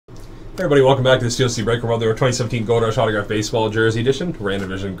Everybody, welcome back to the Steel City Breaker World. There were 2017 Gold Rush Autograph Baseball Jersey Edition, Random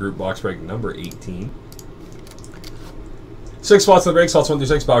Division Group Box Break number 18. 6 spots in the break, slots 1 through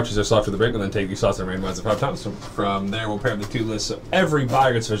 6, vouchers are slot for the break, and then take these slots and randomize it 5 times. So from there, we'll pair the 2 lists. So every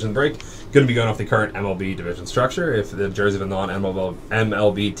buyer gets division break. Going to be going off the current MLB division structure. If the jersey of a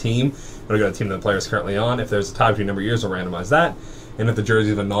non-MLB team, we're going to go to the team that the player is currently on. If there's a tie between number of years, we'll randomize that. And if the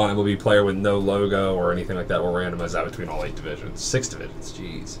jersey of a non-MLB player with no logo or anything like that, we'll randomize that between all 8 divisions. 6 divisions,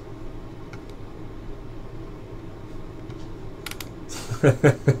 jeez.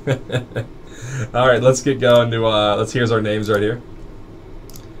 All right, let's get going to, here's our names right here.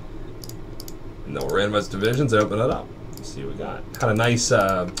 And then we'll randomize divisions, open it up. Let's see what we got. Had a nice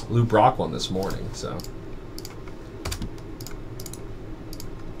Lou Brock one this morning, so.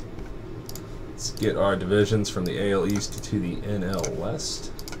 Let's get our divisions from the AL East to the NL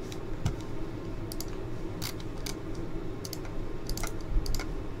West.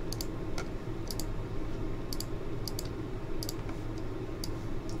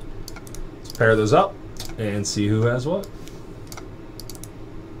 Pair those up and see who has what.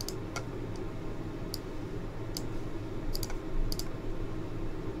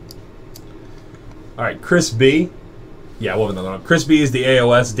 All right, Chris B. Yeah, we'll have another one. Chris B is the AL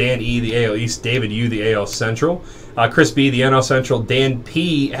West, Dan E the AL East, David U the AL Central, Chris B the NL Central, Dan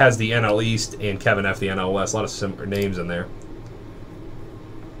P has the NL East, and Kevin F the NL West. A lot of similar names in there.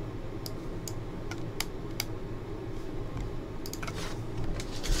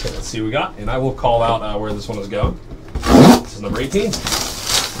 Okay, let's see what we got, and I will call out where this one is going. This is number 18.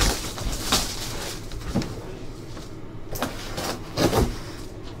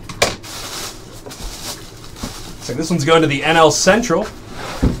 So this one's going to the NL Central.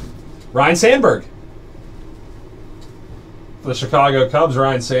 Ryan Sandberg. For the Chicago Cubs,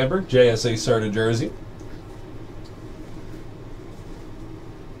 Ryan Sandberg, JSA Serta jersey.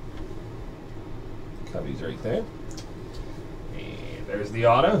 Cubbies right there. There's the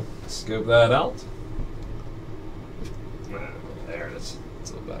auto. Scoop that out. There it is.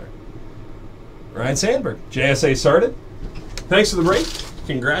 It's a little better. Ryan Sandberg, JSA Serta. Thanks for the break.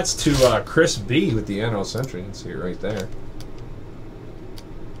 Congrats to Chris B with the NL Central. You can see it right there.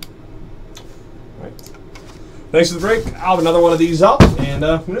 All right. Thanks for the break. I'll have another one of these up, and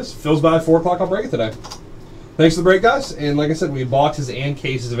who knows? Phil's by 4 o'clock. I'll break it today. Thanks for the break, guys. And like I said, we have boxes and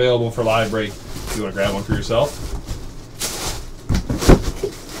cases available for live break. If you want to grab one for yourself.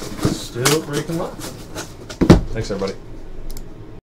 Still breaking live. Thanks, everybody.